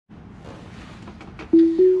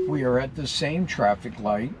we are at the same traffic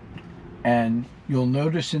light, and you'll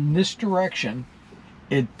notice in this direction,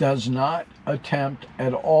 it does not attempt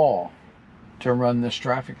at all to run this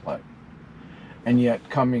traffic light. And yet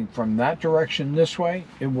coming from that direction this way,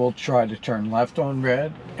 it will try to turn left on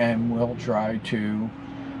red and will try to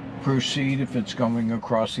proceed if it's going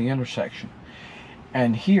across the intersection.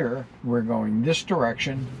 And here we're going this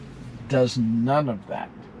direction, does none of that.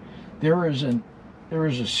 There is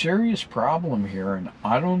a serious problem here, and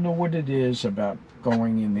I don't know what it is about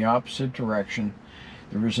going in the opposite direction.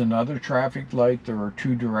 There is another traffic light. There are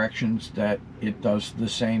two directions that it does the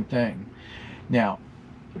same thing. Now,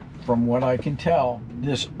 from what I can tell,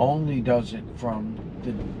 this only does it from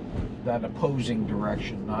that opposing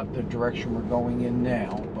direction, not the direction we're going in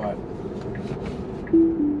now, but